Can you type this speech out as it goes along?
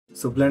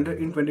So Blender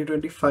in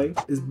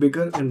 2025 is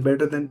bigger and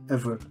better than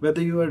ever.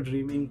 Whether you are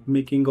dreaming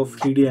making of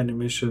 3D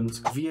animations,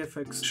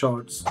 VFX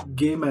shots,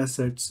 game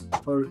assets,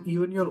 or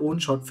even your own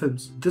short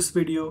films, this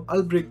video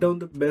I'll break down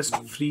the best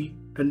free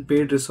and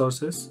paid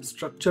resources,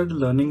 structured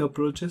learning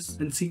approaches,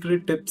 and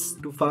secret tips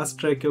to fast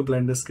track your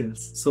Blender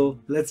skills. So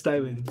let's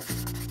dive in.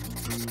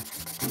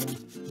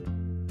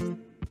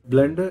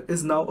 Blender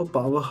is now a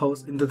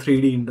powerhouse in the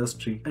 3D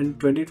industry, and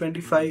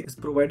 2025 is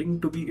proving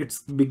to be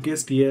its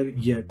biggest year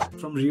yet.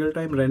 From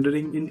real-time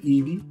rendering in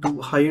Eevee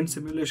to high-end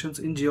simulations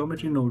in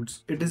geometry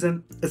nodes, it is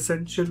an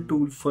essential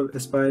tool for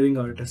aspiring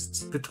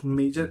artists. With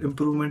major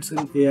improvements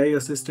in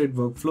AI-assisted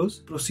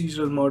workflows,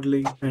 procedural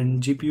modeling,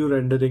 and GPU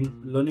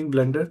rendering, learning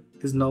Blender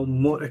is now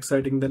more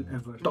exciting than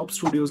ever. Top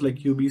studios like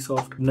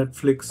Ubisoft,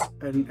 Netflix,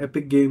 and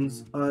Epic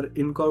Games are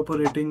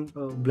incorporating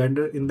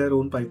Blender in their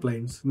own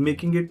pipelines,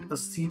 making it a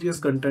serious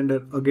contender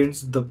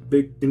against the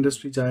big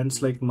industry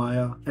giants like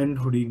Maya and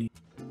Houdini.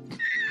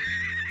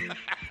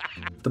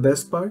 The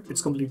best part,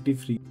 it's completely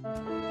free,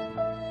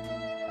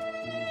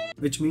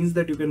 which means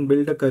that you can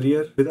build a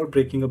career without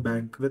breaking a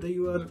bank. Whether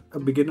you are a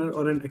beginner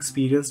or an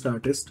experienced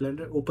artist,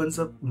 Blender opens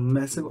up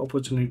massive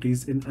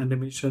opportunities in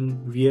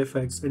animation,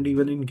 VFX, and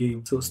even in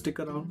games. So stick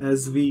around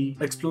as we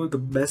explore the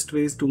best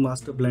ways to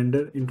master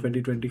Blender in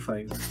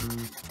 2025.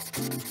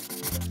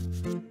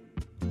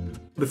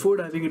 Before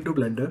diving into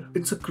Blender,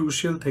 it's a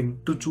crucial thing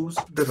to choose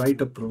the right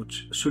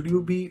approach. Should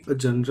you be a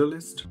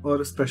generalist or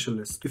a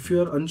specialist? If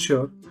you are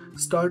unsure,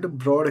 start a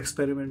broad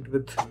experiment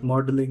with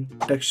modeling,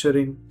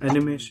 texturing,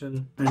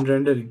 animation, and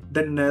rendering.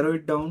 Then narrow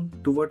it down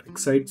to what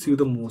excites you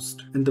the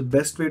most. And the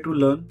best way to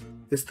learn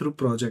is through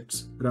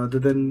projects rather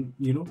than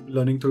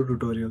learning through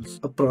tutorials.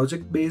 A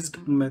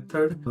project-based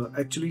method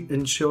actually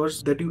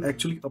ensures that you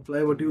actually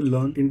apply what you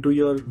learn into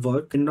your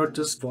work and not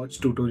just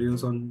watch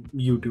tutorials on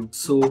YouTube.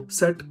 So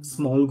set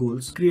small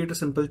goals, create a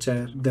simple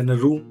chair, then a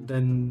room,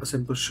 then a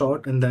simple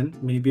shot, and then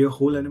maybe a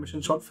whole animation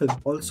short film.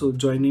 Also,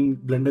 joining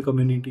Blender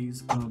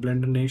communities,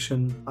 Blender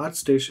Nation,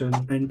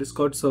 ArtStation, and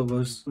Discord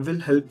servers will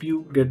help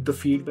you get the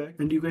feedback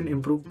and you can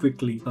improve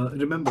quickly.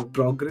 Remember,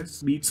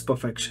 progress beats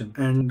perfection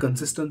and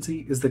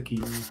consistency is the key.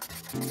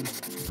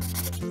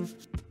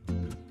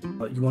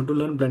 You want to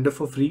learn Blender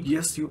for free?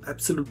 Yes, you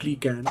absolutely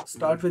can.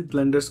 Start with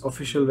Blender's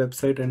official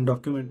website and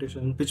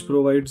documentation, which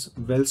provides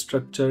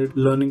well-structured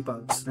learning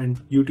paths. And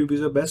YouTube is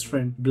your best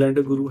friend.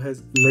 Blender Guru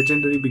has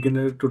legendary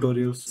beginner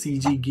tutorials,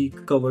 CG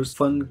Geek covers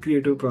fun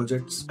creative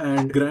projects,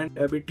 and Grant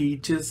Abbott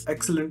teaches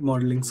excellent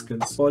modeling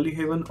skills.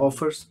 Polyhaven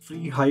offers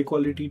free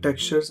high-quality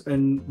textures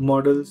and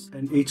models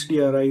and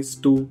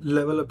HDRIs to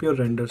level up your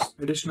renders.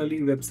 Additionally,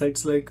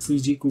 websites like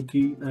CG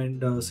Cookie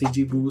and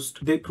CG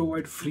Boost, they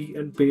provide free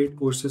and paid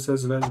courses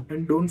as well.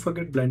 And don't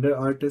forget Blender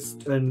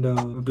Artist and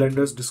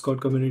Blender's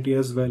Discord community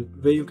as well,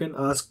 where you can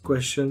ask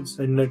questions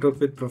and network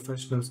with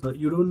professionals.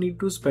 You don't need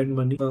to spend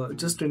money,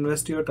 just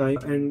invest your time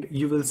and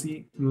you will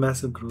see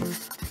massive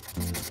growth.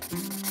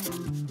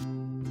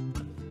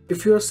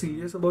 If you are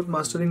serious about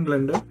mastering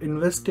Blender,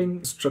 investing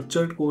in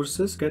structured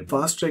courses can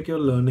fast track your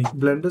learning.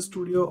 Blender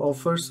Studio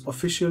offers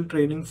official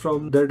training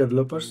from their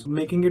developers,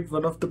 making it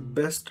one of the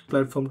best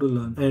platforms to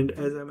learn. And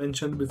as I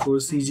mentioned before,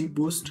 CG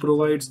Boost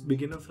provides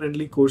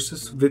beginner-friendly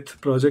courses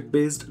with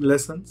project-based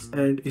lessons.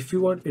 And if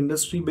you want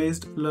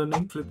industry-based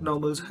learning,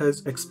 FlipNormals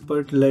has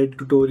expert-led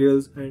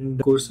tutorials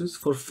and courses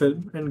for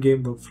film and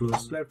game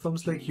workflows.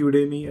 Platforms like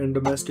Udemy and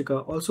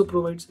Domestika also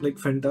provides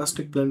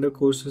fantastic Blender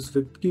courses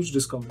with huge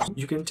discounts.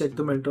 You can check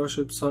the mentorships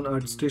on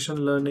ArtStation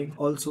Learning.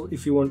 Also,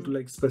 if you want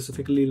to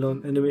specifically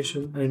learn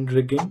animation and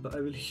rigging, I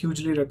will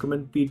hugely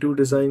recommend P2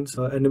 Design's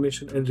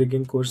animation and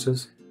rigging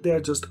courses. They are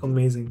just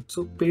amazing.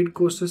 So paid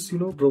courses,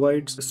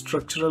 provides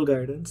structural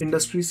guidance,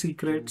 industry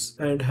secrets,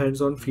 and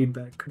hands-on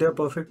feedback. They are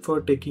perfect for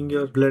taking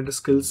your Blender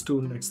skills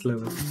to next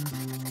level.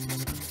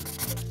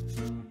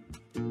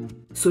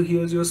 So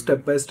here's your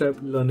step-by-step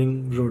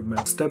learning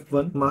roadmap. Step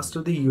 1.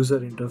 Master the user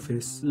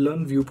interface.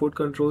 Learn viewport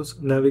controls,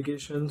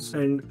 navigations,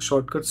 and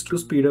shortcuts to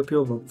speed up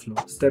your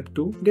workflow. Step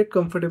 2. Get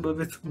comfortable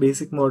with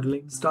basic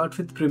modeling. Start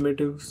with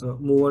primitives,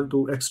 move on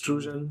to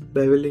extrusion,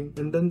 beveling,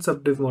 and then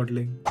subdiv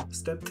modeling.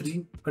 Step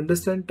 3.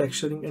 Understand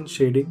texturing and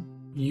shading.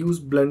 Use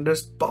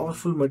Blender's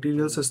powerful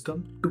material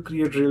system to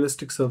create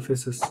realistic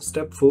surfaces.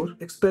 Step 4.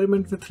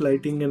 Experiment with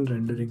lighting and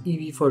rendering.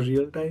 Eevee for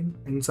real-time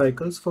and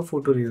cycles for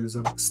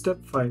photorealism.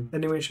 Step 5.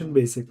 Animation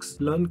basics.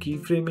 Learn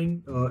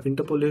keyframing,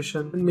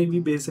 interpolation, and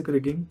maybe basic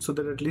rigging so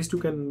that at least you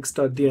can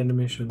start the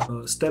animation.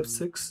 Step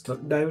 6.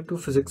 Dive into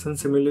physics and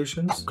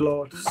simulations.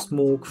 Cloth,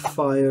 smoke,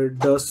 fire,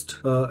 dust,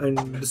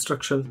 and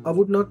destruction. I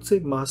would not say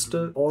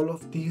master all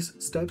of these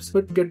steps,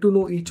 but get to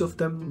know each of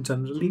them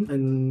generally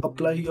and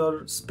apply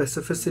your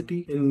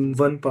specificity in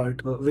one part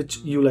which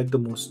you like the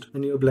most,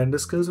 and your Blender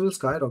skills will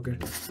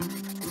skyrocket.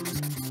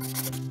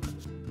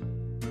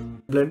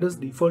 Blender's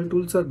default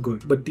tools are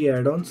good, but the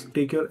add-ons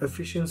take your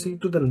efficiency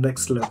to the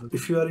next level.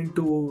 If you are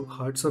into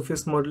hard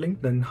surface modeling,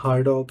 then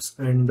Hard Ops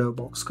and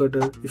Box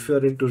Cutter. If you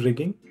are into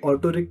rigging,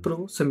 Auto Rig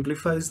Pro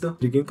simplifies the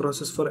rigging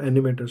process for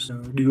animators.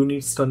 Do you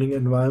need stunning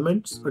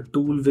environments? A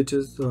tool which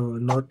is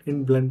not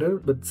in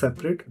Blender but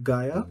separate,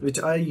 Gaia, which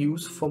I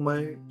use for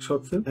my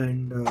short film,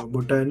 and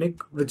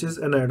Botanic, which is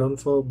an add-on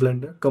for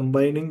Blender.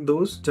 Combining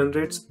those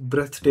generates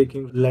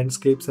breathtaking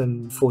landscapes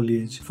and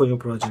foliage for your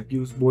project.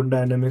 Use Bone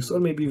Dynamics or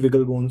maybe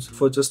Wiggle Bones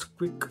for just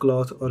quick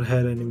cloth or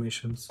hair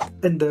animations.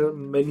 And there are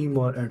many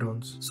more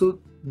add-ons. So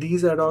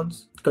these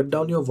add-ons cut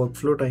down your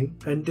workflow time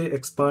and they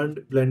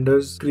expand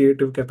Blender's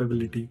creative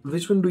capability.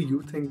 Which one do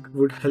you think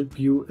would help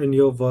you in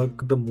your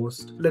work the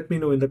most? Let me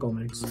know in the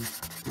comments.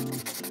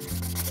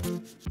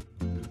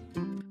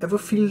 Ever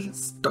feel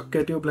stuck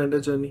at your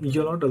Blender journey?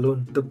 You're not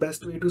alone. The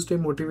best way to stay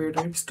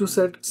motivated is to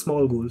set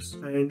small goals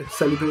and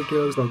celebrate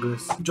your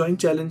progress. Join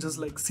challenges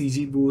like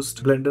CG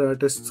Boost, Blender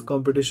Artists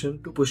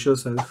Competition to push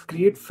yourself.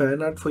 Create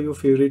fan art for your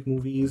favorite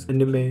movies,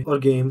 anime, or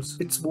games.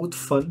 It's both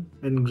fun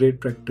and great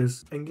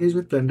practice. Engage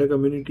with Blender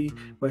community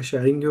by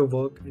sharing your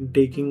work and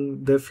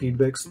taking their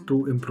feedbacks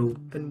to improve.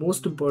 And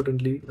most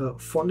importantly,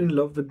 fall in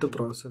love with the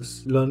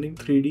process. Learning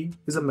 3D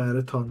is a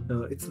marathon.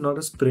 It's not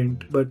a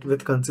sprint, but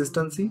with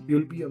consistency,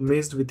 you'll be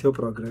amazed with your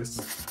progress.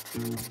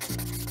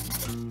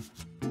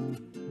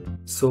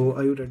 So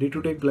are you ready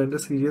to take Blender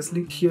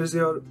seriously? Here's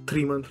your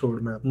 3-month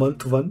roadmap.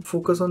 Month 1,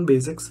 focus on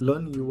basics,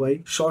 learn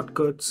UI,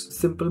 shortcuts,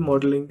 simple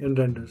modeling and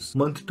renders.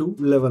 Month 2,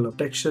 level up,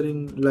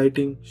 texturing,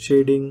 lighting,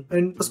 shading,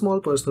 and a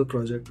small personal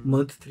project.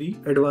 Month 3,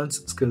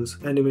 advanced skills,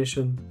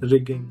 animation,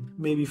 rigging,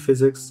 maybe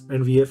physics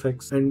and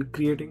VFX, and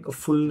creating a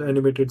full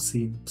animated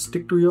scene.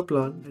 Stick to your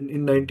plan and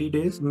in 90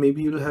 days,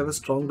 maybe you'll have a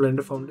strong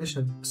Blender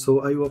foundation.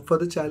 So are you up for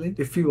the challenge?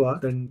 If you are,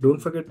 then don't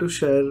forget to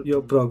share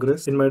your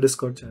progress in my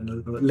Discord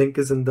channel. Link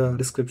is in the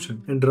description.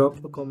 And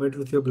drop a comment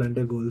with your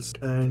Blender goals.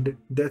 And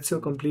that's your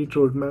complete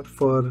roadmap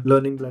for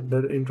learning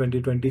Blender in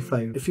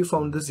 2025. If you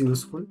found this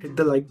useful, hit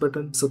the like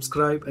button,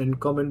 subscribe, and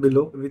comment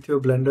below with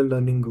your Blender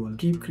learning goal.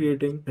 Keep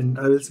creating, and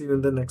I will see you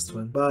in the next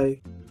one.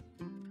 Bye.